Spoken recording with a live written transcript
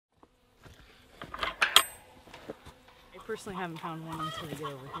personally haven't found one until we get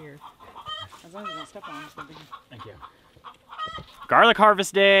over here. As long as I don't step on them, it's no biggie. Thank you. Garlic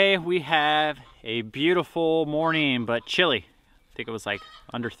harvest day. We have a beautiful morning, but chilly. I think it was like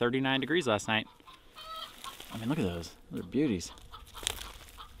under 39 degrees last night. I mean, look at those. Those are beauties.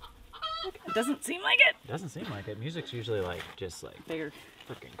 It doesn't seem like it. It doesn't seem like it. Music's usually like just like Bigger.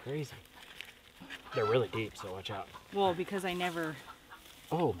 freaking crazy. They're really deep, so watch out. Well, because I never...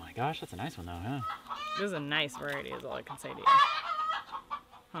 Oh my gosh, that's a nice one though, huh? This is a nice variety is all I can say to you.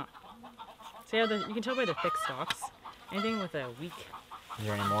 Huh. See how you can tell by the thick stalks. Anything with a weak... Is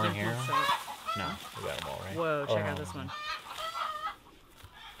there any more in here? So, No, we got them all, right? whoa, check out this one.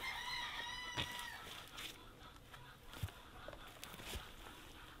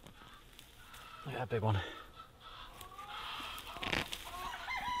 Look at that big one.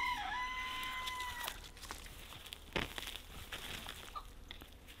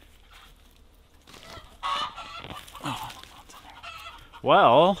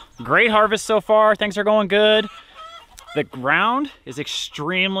 Well, great harvest so far. Things are going good. The ground is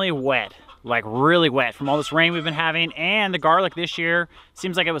extremely wet, like really wet from all this rain we've been having. And the garlic this year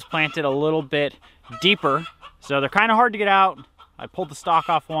seems like it was planted a little bit deeper. So they're kind of hard to get out. I pulled the stalk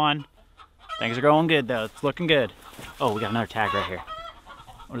off one. Things are going good though. It's looking good. Oh, we got another tag right here.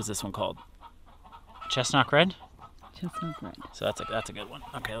 What is this one called? Chestnut red? Chestnut red. So that's a good one.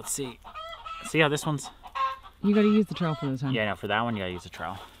 Okay, let's see. See how this one's... You gotta use the trowel for this one. Yeah, no, for that one you gotta use a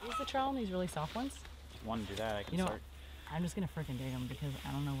trowel. Use the trowel on these really soft ones. If you want to do that, I can start. I'm just gonna freaking dig them because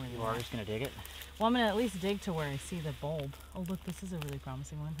I don't know where they are. You are just gonna dig it? Well, I'm gonna at least dig to where I see the bulb. Oh look, this is a really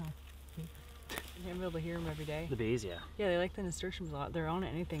promising one, huh? You're able to hear them every day. The bees, yeah. Yeah, they like the nasturtiums a lot. They're on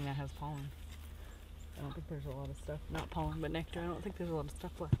anything that has pollen. I don't think there's a lot of stuff. Not pollen, but nectar. I don't think there's a lot of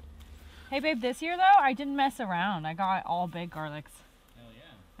stuff left. Hey babe, this year though, I didn't mess around. I got all big garlics. Hell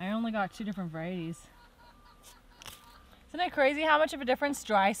yeah. I only got 2 different varieties. Isn't it crazy how much of a difference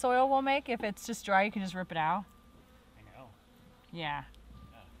dry soil will make? If it's just dry, you can just rip it out. I know. Yeah.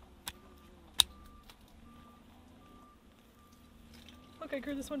 Look, I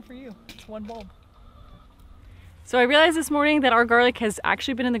grew this one for you. It's one bulb. So I realized this morning that our garlic has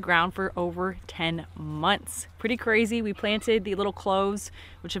actually been in the ground for over 10 months. Pretty crazy. We planted the little cloves,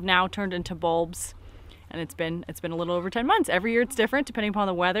 which have now turned into bulbs. And it's been a little over 10 months. Every year it's different depending upon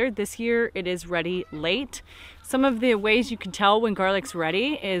the weather. This year it is ready late. Some of the ways you can tell when garlic's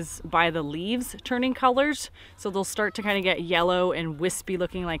ready is by the leaves turning colors. So they'll start to kind of get yellow and wispy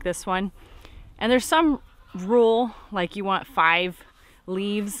looking like this one. And there's some rule, like you want 5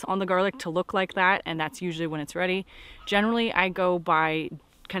 leaves on the garlic to look like that, and that's usually when it's ready. Generally, I go by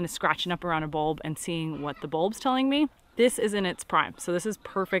kind of scratching up around a bulb and seeing what the bulb's telling me. This is in its prime, so this is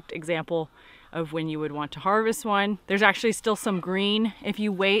perfect example of when you would want to harvest one. There's actually still some green. If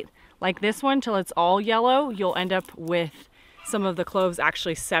you wait like this one till it's all yellow, you'll end up with some of the cloves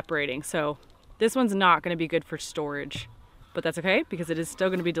actually separating. So this one's not going to be good for storage, but that's okay because it is still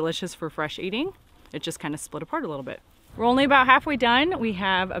going to be delicious for fresh eating. It just kind of split apart a little bit. We're only about halfway done. We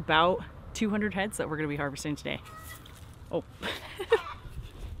have about 200 heads that we're going to be harvesting today. Oh.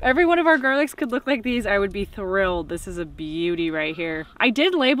 Every one of our garlics could look like these. I would be thrilled. This is a beauty right here. I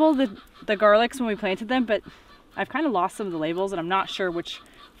did label the garlics when we planted them, but I've kind of lost some of the labels and I'm not sure which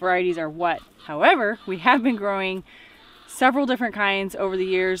varieties are what. However, we have been growing several different kinds over the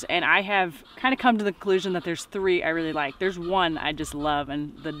years, and I have kind of come to the conclusion that there's 3 I really like. There's one I just love,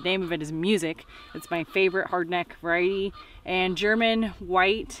 and the name of it is Music. It's my favorite hardneck variety, and German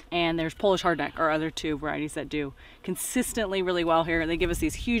white, and there's Polish hardneck are other 2 varieties that do consistently really well here. They give us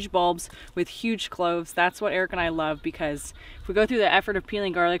these huge bulbs with huge cloves. That's what Eric and I love, because if we go through the effort of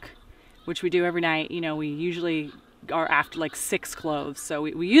peeling garlic, which we do every night, you know, we usually are after like 6 cloves. So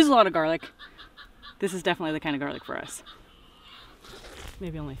we use a lot of garlic. This is definitely the kind of garlic for us.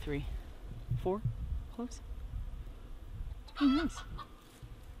 Maybe only 3, 4 cloves. It's pretty nice.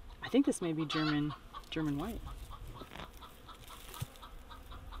 I think this may be German white.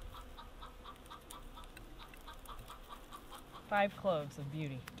 Five cloves of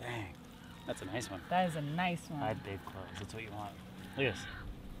beauty. Dang, that's a nice one. That is a nice one. 5 big cloves, that's what you want. Look at this,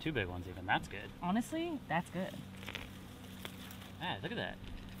 2 big ones even, that's good. Honestly, that's good. Ah, look at that.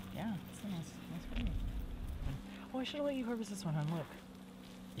 Yeah, it's a nice variety. Oh, I should have let you harvest this one, hon, look.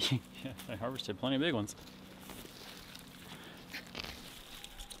 Yeah, I harvested plenty of big ones.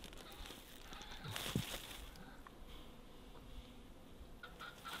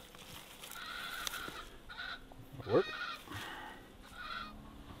 Work.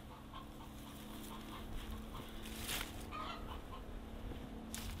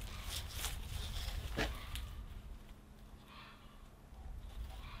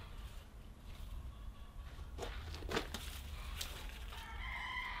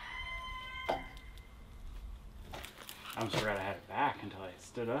 almost forgot I had it back until I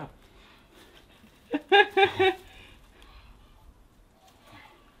stood up.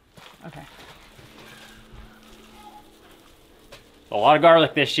 Okay. A lot of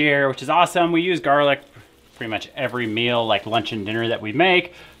garlic this year, which is awesome. We use garlic pretty much every meal, like lunch and dinner that we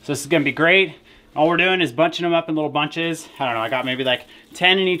make. So this is gonna be great. All we're doing is bunching them up in little bunches. I don't know, I got maybe like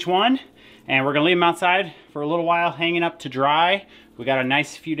 10 in each one. And we're gonna leave them outside for a little while, hanging up to dry. We got a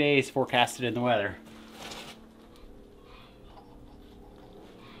nice few days forecasted in the weather.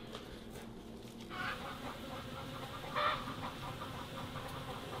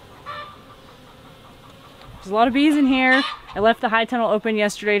 There's a lot of bees in here. I left the high tunnel open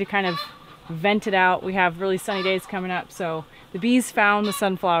yesterday to kind of vent it out. We have really sunny days coming up, so the bees found the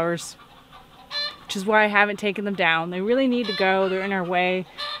sunflowers, which is why I haven't taken them down. They really need to go. They're in our way.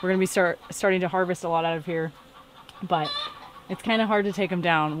 We're gonna be starting to harvest a lot out of here, but it's kind of hard to take them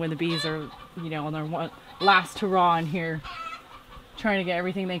down when the bees are, you know, on their last hurrah in here, trying to get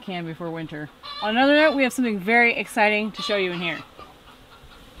everything they can before winter. On another note, we have something very exciting to show you in here.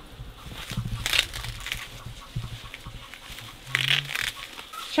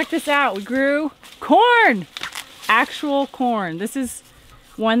 Check this out, we grew corn! Actual corn. This is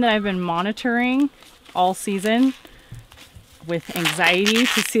one that I've been monitoring all season with anxiety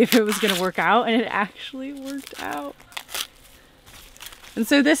to see if it was gonna work out, and it actually worked out. And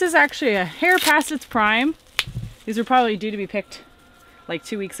so this is actually a hair past its prime. These were probably due to be picked like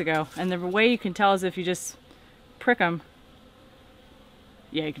 2 weeks ago, and the way you can tell is if you just prick them.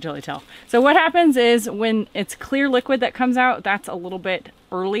 Yeah, you can totally tell. So what happens is when it's clear liquid that comes out, that's a little bit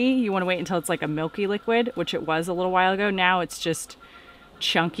early. You want to wait until it's like a milky liquid, which it was a little while ago. Now it's just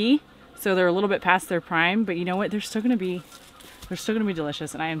chunky. So they're a little bit past their prime, but you know what? They're still going to be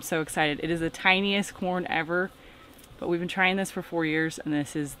delicious, and I am so excited. It is the tiniest corn ever, but we've been trying this for 4 years, and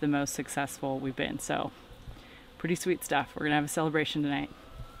this is the most successful we've been. So pretty sweet stuff. We're going to have a celebration tonight.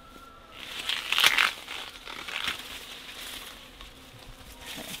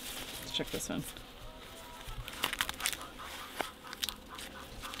 Check this one.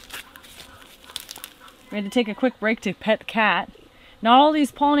 We had to take a quick break to pet the cat. Not all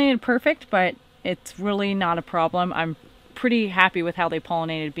these pollinated perfect, but it's really not a problem. I'm pretty happy with how they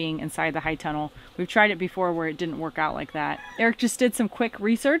pollinated being inside the high tunnel. We've tried it before where it didn't work out like that. Eric just did some quick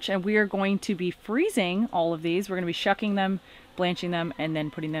research, and we are going to be freezing all of these. We're going to be shucking them, blanching them, and then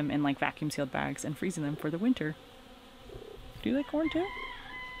putting them in like vacuum sealed bags and freezing them for the winter. Do you like corn too?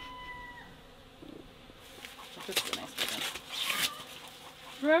 This is a nice one.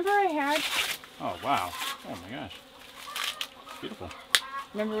 Remember I had... Oh, wow. Oh my gosh. Beautiful.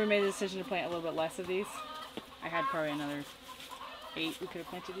 Remember we made the decision to plant a little bit less of these? I had probably another 8 we could have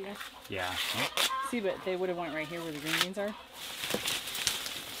planted here. Yeah. Oh. See, but they would have went right here where the green beans are.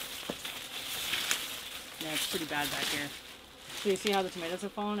 Yeah, it's pretty bad back here. So you see how the tomatoes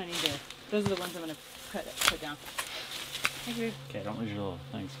have fallen? I need to... Those are the ones I'm going to put down. Thank you. Okay, don't lose your little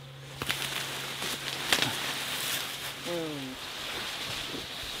things. Whoa.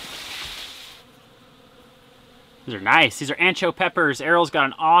 These are nice. These are ancho peppers. Errol's got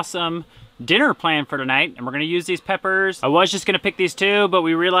an awesome dinner plan for tonight, and we're gonna use these peppers. I was just gonna pick these 2, but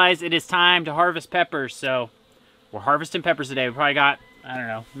we realized it is time to harvest peppers, so we're harvesting peppers today. We probably got, I don't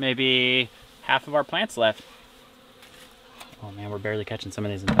know, maybe half of our plants left. Oh man, we're barely catching some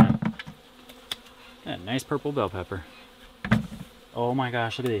of these in time. That nice purple bell pepper. Oh my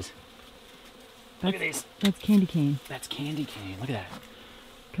gosh, look at these. Look at these. That's candy cane. That's candy cane. Look at that.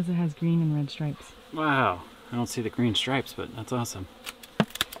 Because it has green and red stripes. Wow. I don't see the green stripes, but that's awesome.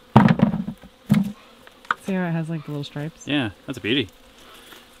 See how it has like the little stripes? Yeah, that's a beauty.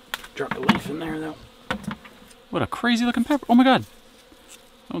 Drop a leaf in there though. What a crazy looking pepper. Oh my god.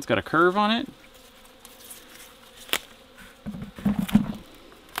 That one's got a curve on it.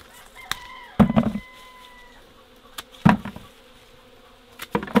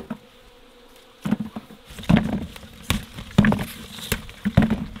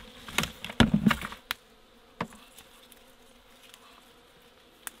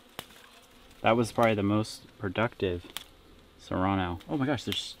 That was probably the most productive serrano. Oh my gosh,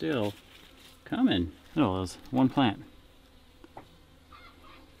 they're still coming. Look at those, one plant.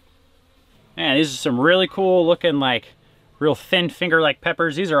 Man, these are some really cool looking, like real thin finger-like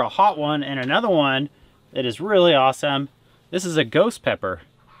peppers. These are a hot one, and another one that is really awesome. This is a ghost pepper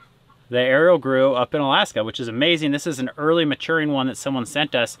that Ariel grew up in Alaska, which is amazing. This is an early maturing one that someone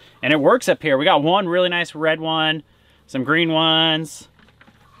sent us, and it works up here. We got one really nice red one, some green ones,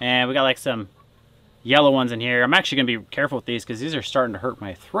 and we got like some yellow ones in here. I'm actually gonna be careful with these because these are starting to hurt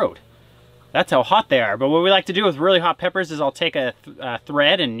my throat. That's how hot they are. But what we like to do with really hot peppers is I'll take a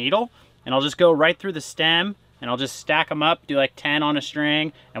thread and needle, and I'll just go right through the stem and I'll just stack them up, do like 10 on a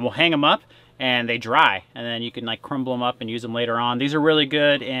string, and we'll hang them up and they dry. And then you can like crumble them up and use them later on. These are really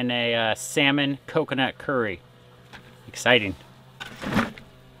good in a salmon coconut curry. Exciting.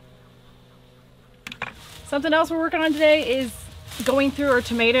 Something else we're working on today is going through our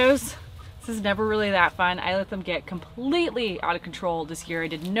tomatoes. This is never really that fun. I let them get completely out of control this year. I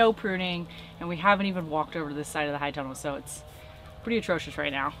did no pruning, and we haven't even walked over to this side of the high tunnel, so it's pretty atrocious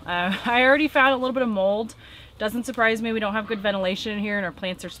right now. I already found a little bit of mold. Doesn't surprise me. We don't have good ventilation in here, and our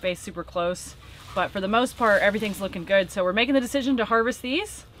plants are spaced super close. But for the most part, everything's looking good. So we're making the decision to harvest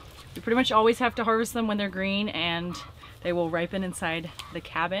these. We pretty much always have to harvest them when they're green, and they will ripen inside the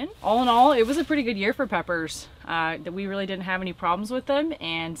cabin. All in all, it was a pretty good year for peppers. That we really didn't have any problems with them,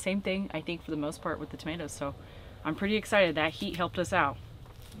 and same thing I think for the most part with the tomatoes. So I'm pretty excited. That heat helped us out.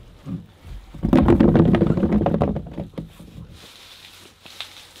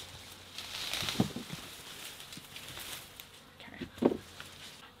 Okay.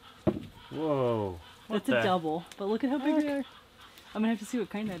 Whoa. That's a double, but look at how big they are. I'm gonna have to see what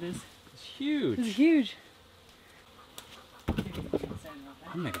kind that is. It's huge. This is huge.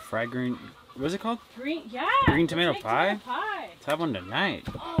 I'll make a fried green, what's it called? Green, yeah. Green tomato pie? Tomato pie. Let's have one tonight.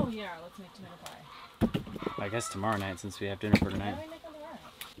 Oh yeah, let's make tomato pie. I guess tomorrow night since we have dinner for tonight.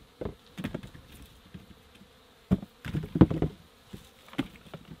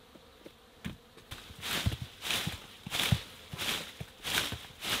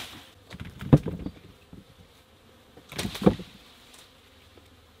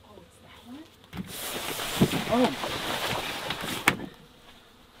 Oh!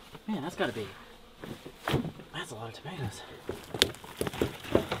 Man, that's gotta be... That's a lot of tomatoes.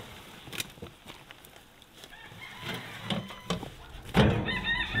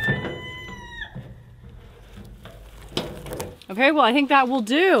 Okay, well I think that will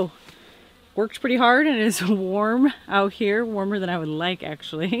do. Worked pretty hard and it is warm out here, warmer than I would like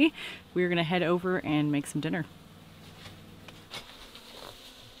actually. We're gonna head over and make some dinner.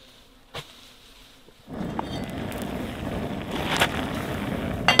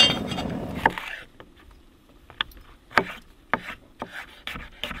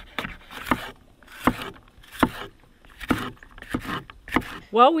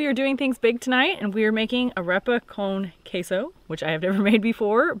 Well, we are doing things big tonight, and we are making arepa con queso, which I have never made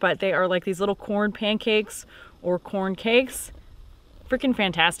before, but they are like these little corn pancakes or corn cakes. Freaking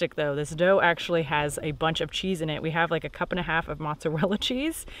fantastic though. This dough actually has a bunch of cheese in it. We have like 1.5 cups of mozzarella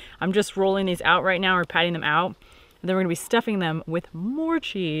cheese. I'm just rolling these out right now, or patting them out, and then we're gonna be stuffing them with more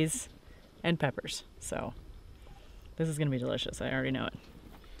cheese and peppers. So this is gonna be delicious. I already know it.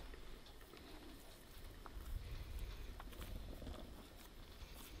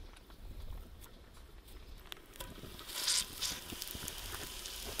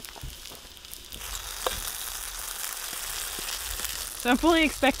 So I'm fully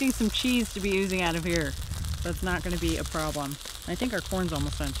expecting some cheese to be oozing out of here. That's not going to be a problem. I think our corn's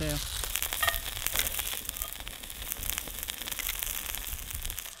almost done too.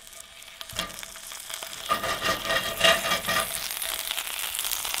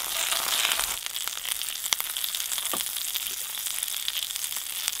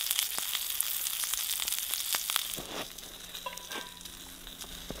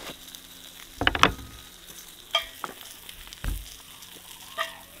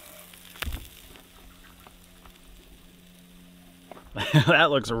 That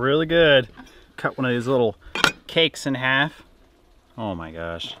looks really good. Cut one of these little cakes in half. Oh my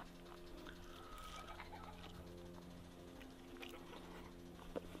gosh.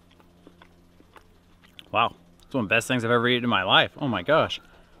 Wow, it's one of the best things I've ever eaten in my life. Oh my gosh.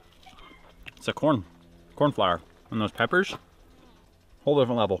 It's a corn flour. And those peppers, whole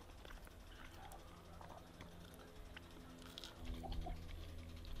different level.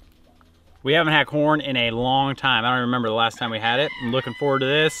 We haven't had corn in a long time. I don't remember the last time we had it. I'm looking forward to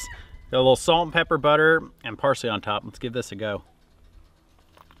this. Got a little salt and pepper, butter, and parsley on top. Let's give this a go.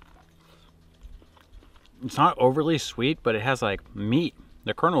 It's not overly sweet, but it has like meat.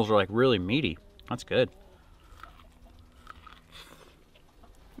 The kernels are like really meaty. That's good.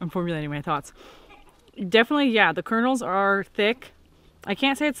 I'm formulating my thoughts. Definitely, yeah, the kernels are thick. I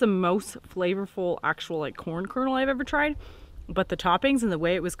can't say it's the most flavorful actual like corn kernel I've ever tried, but the toppings and the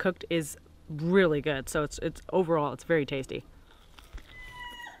way it was cooked is really good. So it's overall, it's very tasty.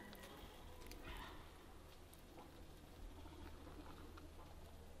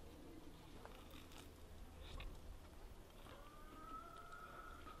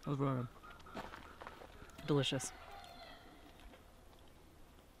 That was really good. Delicious.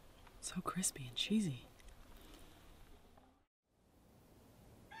 So crispy and cheesy.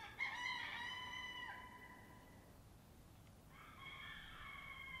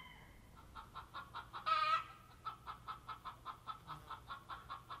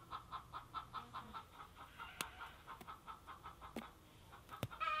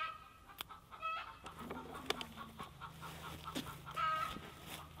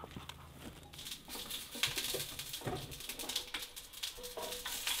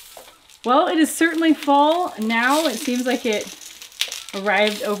 Well, it is certainly fall now. It seems like it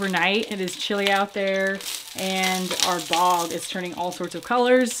arrived overnight. It is chilly out there and our bog is turning all sorts of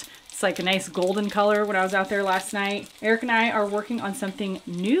colors. It's like a nice golden color when I was out there last night. Eric and I are working on something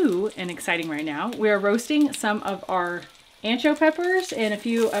new and exciting right now. We are roasting some of our ancho peppers and a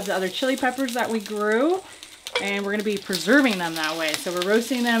few of the other chili peppers that we grew. And we're gonna be preserving them that way. So we're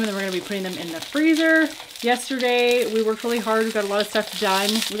roasting them and then we're gonna be putting them in the freezer. Yesterday, we worked really hard. We got a lot of stuff done.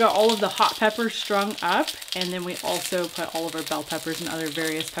 We got all of the hot peppers strung up. And then we also put all of our bell peppers and other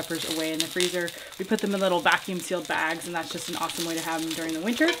various peppers away in the freezer. We put them in little vacuum sealed bags and that's just an awesome way to have them during the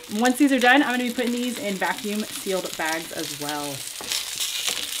winter. Once these are done, I'm gonna be putting these in vacuum sealed bags as well.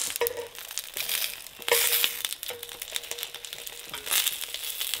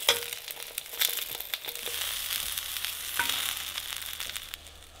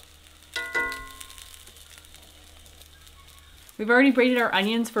 We've already braided our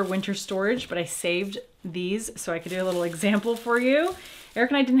onions for winter storage, but I saved these so I could do a little example for you.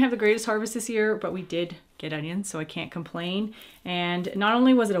 Eric and I didn't have the greatest harvest this year, but we did get onions, so I can't complain. And not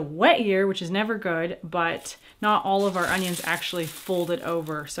only was it a wet year, which is never good, but not all of our onions actually folded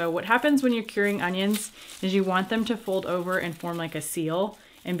over. So what happens when you're curing onions is you want them to fold over and form like a seal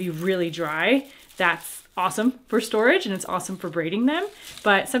and be really dry. That's awesome for storage and it's awesome for braiding them,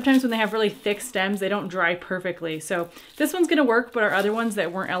 but sometimes when they have really thick stems they don't dry perfectly. So this one's gonna work, but our other ones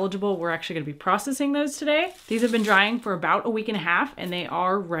that weren't eligible, we're actually gonna be processing those today. These have been drying for about a week and a half and they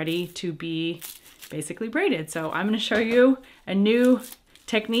are ready to be basically braided. So I'm gonna show you a new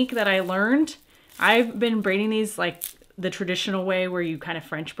technique that I learned. I've been braiding these like the traditional way where you kind of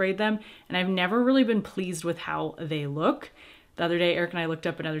French braid them, and I've never really been pleased with how they look. The other day, Eric and I looked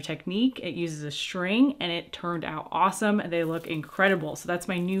up another technique. It uses a string and it turned out awesome. They look incredible. So that's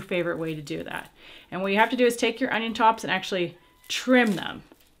my new favorite way to do that. And what you have to do is take your onion tops and actually trim them.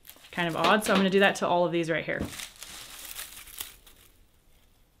 Kind of odd. So I'm going to do that to all of these right here.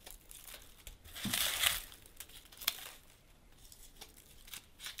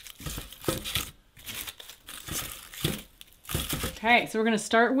 Okay, so we're going to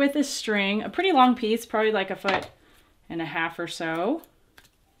start with a string, a pretty long piece, probably like 1.5 feet or so.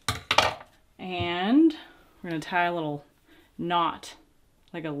 And we're going to tie a little knot,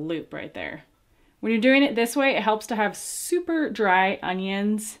 like a loop right there. When you're doing it this way, it helps to have super dry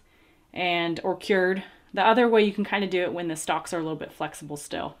onions or cured. The other way you can kind of do it when the stalks are a little bit flexible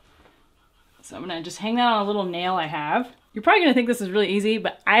still. So I'm going to just hang that on a little nail I have. You're probably going to think this is really easy,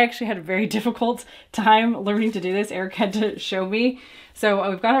 but I actually had a very difficult time learning to do this. Eric had to show me. So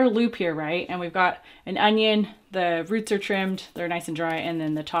we've got our loop here, right? And we've got an onion. The roots are trimmed. They're nice and dry. And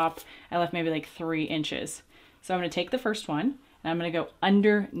then the top, I left maybe like 3 inches. So I'm going to take the first one and I'm going to go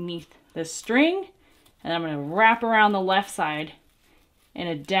underneath the string and I'm going to wrap around the left side in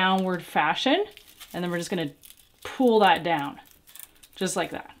a downward fashion. And then we're just going to pull that down just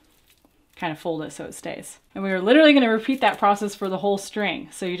like that. Kind of fold it so it stays. And we are literally going to repeat that process for the whole string.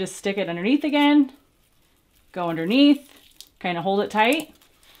 So you just stick it underneath again, go underneath, kind of hold it tight,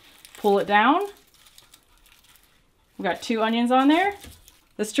 pull it down. We've got 2 onions on there.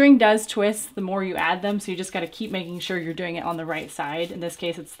 The string does twist the more you add them, so you just got to keep making sure you're doing it on the right side. In this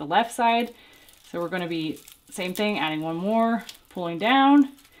case, it's the left side. So we're going to be, same thing, adding 1 more, pulling down.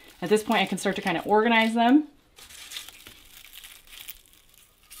 At this point, I can start to kind of organize them.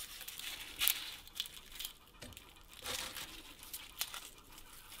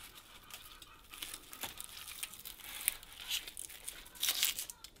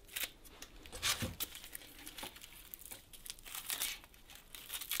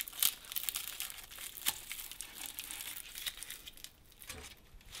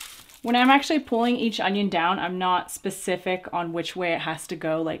 When I'm actually pulling each onion down, I'm not specific on which way it has to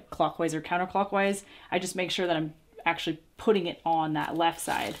go, like clockwise or counterclockwise. I just make sure that I'm actually putting it on that left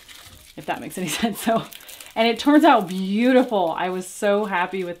side, if that makes any sense. So, and it turns out beautiful. I was so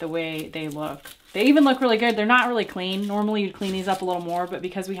happy with the way they look. They even look really good. They're not really clean. Normally you'd clean these up a little more, but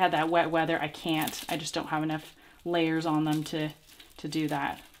because we had that wet weather, I can't. I just don't have enough layers on them to do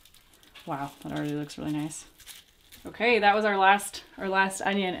that. Wow, that already looks really nice. Okay, that was our last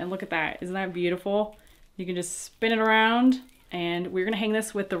onion, and look at that. Isn't that beautiful? You can just spin it around, and we're gonna hang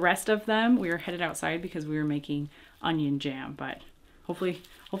this with the rest of them. We are headed outside because we were making onion jam, but hopefully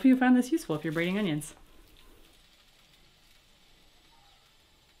you found this useful if you're braiding onions.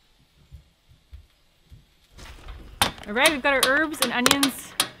 All right, we've got our herbs and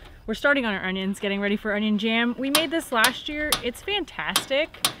onions. We're starting on our onions, getting ready for onion jam. We made this last year. It's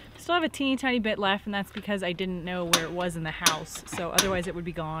fantastic. Still have a teeny tiny bit left, and that's because I didn't know where it was in the house, so otherwise it would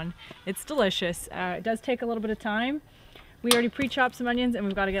be gone. It's delicious. It does take a little bit of time, We already pre-chopped some onions and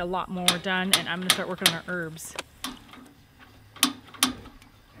we've got to get a lot more done, and I'm gonna start working on our herbs.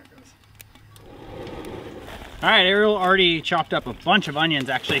 All right, Ariel already chopped up a bunch of onions.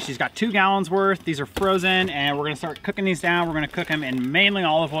 Actually, she's got 2 gallons worth. These are frozen, and we're gonna start cooking these down. We're gonna cook them in mainly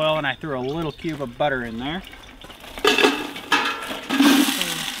olive oil, and I threw a little cube of butter in there.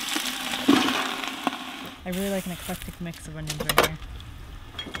 I really like an eclectic mix of onions right here.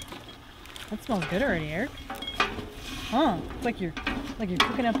 That smells good already, Eric. Huh? It's like you're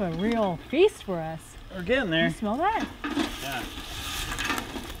cooking up a real feast for us. We're getting there. Can you smell that? Yeah.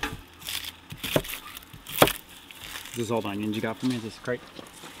 Is this all the onions you got for me? Is this a crate?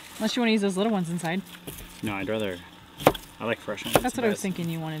 Unless you want to use those little ones inside. No, I like fresh onions. That's what I was thinking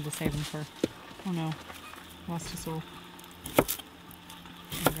you wanted to save them for. Oh no. Lost a soul.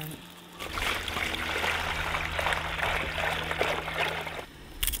 Okay.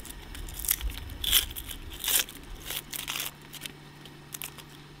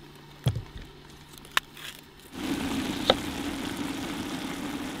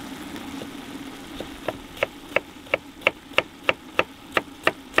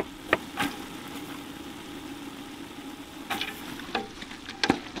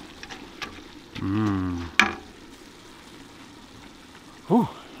 Ooh,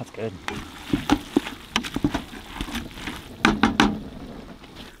 that's good.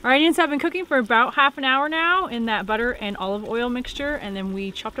 Our onions have been cooking for about half an hour now in that butter and olive oil mixture, and then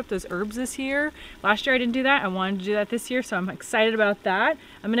we chopped up those herbs this year. Last year I didn't do that. I wanted to do that this year, so I'm excited about that.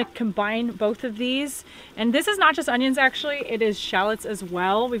 I'm gonna combine both of these. And this is not just onions actually, it is shallots as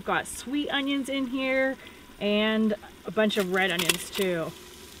well. We've got sweet onions in here and a bunch of red onions too.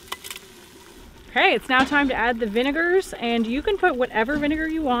 Okay, it's now time to add the vinegars, and you can put whatever vinegar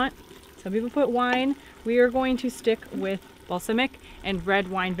you want. Some people put wine. We are going to stick with balsamic and red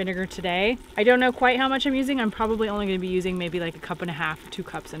wine vinegar today. I don't know quite how much I'm using. I'm probably only going to be using maybe like 1.5 cups, 2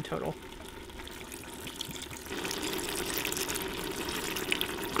 cups in total.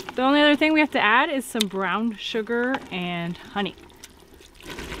 The only other thing we have to add is some brown sugar and honey.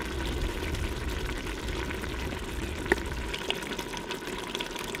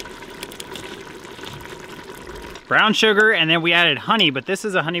 Brown sugar, and then we added honey, but this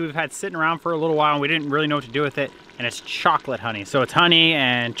is a honey we've had sitting around for a little while and we didn't really know what to do with it, and it's chocolate honey. So it's honey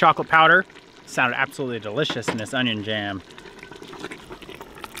and chocolate powder. Sounded absolutely delicious in this onion jam.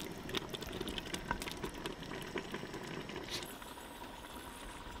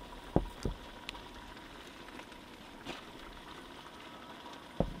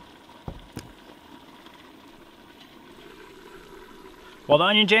 While the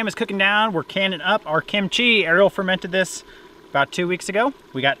onion jam is cooking down, we're canning up our kimchi. Ariel fermented this about 2 weeks ago.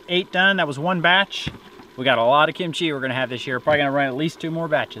 We got 8 done. That was 1 batch. We got a lot of kimchi we're gonna have this year. Probably gonna run at least 2 more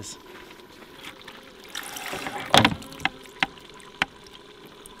batches.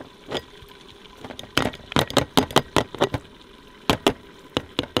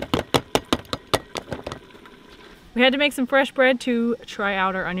 We had to make some fresh bread to try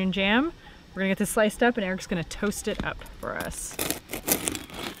out our onion jam. We're gonna get this sliced up and Eric's gonna toast it up for us.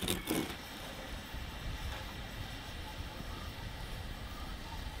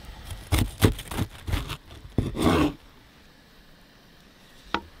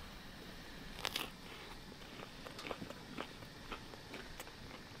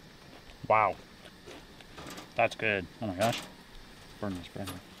 Wow, that's good. Oh my gosh, burn this bread.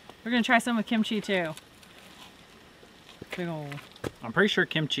 We're gonna try some with kimchi too. Big ol'. I'm pretty sure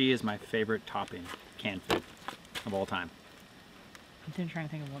kimchi is my favorite topping, canned food, of all time. I'm trying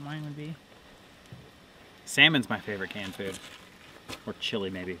to think of what mine would be. Salmon's my favorite canned food. Or chili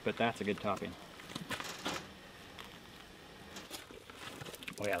maybe, but that's a good topping.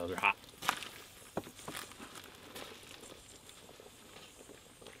 Oh yeah, those are hot.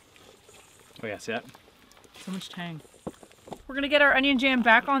 Oh yeah, see that? So much tang. We're gonna get our onion jam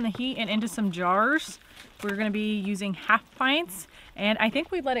back on the heat and into some jars. We're gonna be using 1/2 pints, and I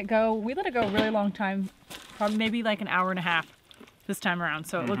think we let it go a really long time, probably maybe like 1.5 hours this time around.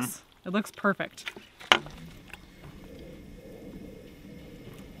 So it looks perfect.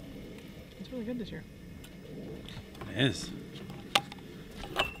 It's really good this year. It is.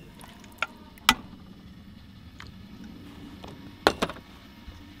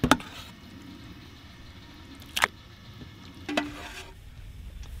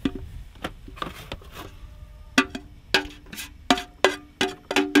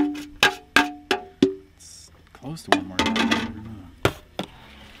 Close to 1 more.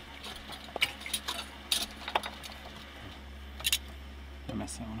 I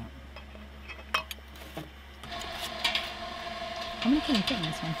messed that one up. How many can you fit in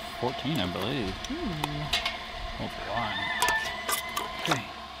this one? 14, I believe. Ooh. That's a lot. Okay,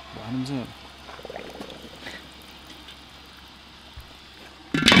 bottoms up.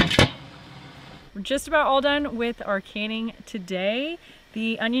 We're just about all done with our canning today.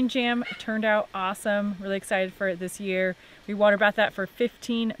 The onion jam turned out awesome. Really excited for it this year. We water bathed that for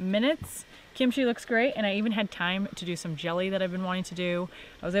 15 minutes. Kimchi looks great, and I even had time to do some jelly that I've been wanting to do.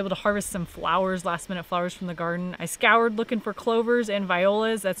 I was able to harvest some flowers, last minute flowers from the garden. I scoured looking for clovers and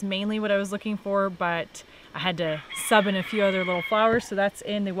violas. That's mainly what I was looking for, but I had to sub in a few other little flowers, so that's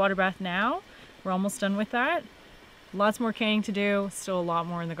in the water bath now. We're almost done with that. Lots more canning to do, still a lot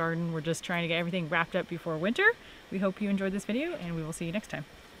more in the garden. We're just trying to get everything wrapped up before winter. We hope you enjoyed this video, and we will see you next time.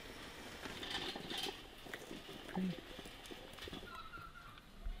 Pretty.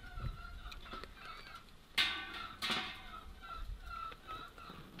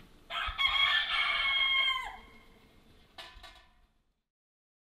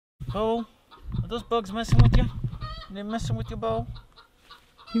 Bo, are those bugs messing with you? Are they messing with you, Bo?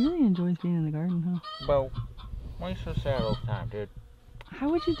 He really enjoys being in the garden, huh? Bo, why are you so sad all the time, dude? How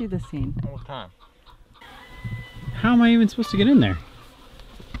would you do this scene? All the time. How am I even supposed to get in there?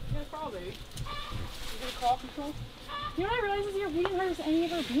 You gotta crawl, baby. You gotta crawl control. You know what I realized this year? We didn't harvest any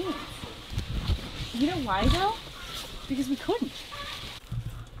of our beans. You know why though? Because we couldn't.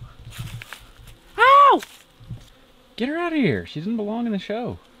 Ow! Get her out of here. She doesn't belong in the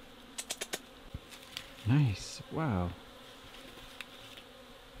show. Nice. Wow.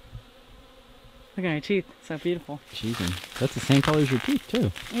 Look at my teeth. So beautiful. Cheating. That's the same color as your teeth,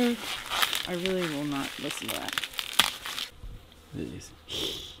 too. I really will not listen to that.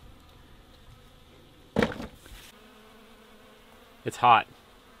 It's hot.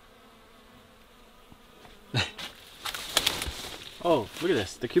 Oh, look at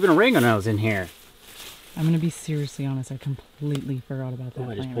this. The Cuban oregano's in here. I'm gonna be seriously honest. I completely forgot about that. Oh,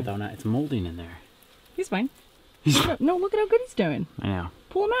 I just pulled that one out. It's molding in there. He's fine. No, look at how good he's doing. I know.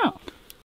 Pull him out.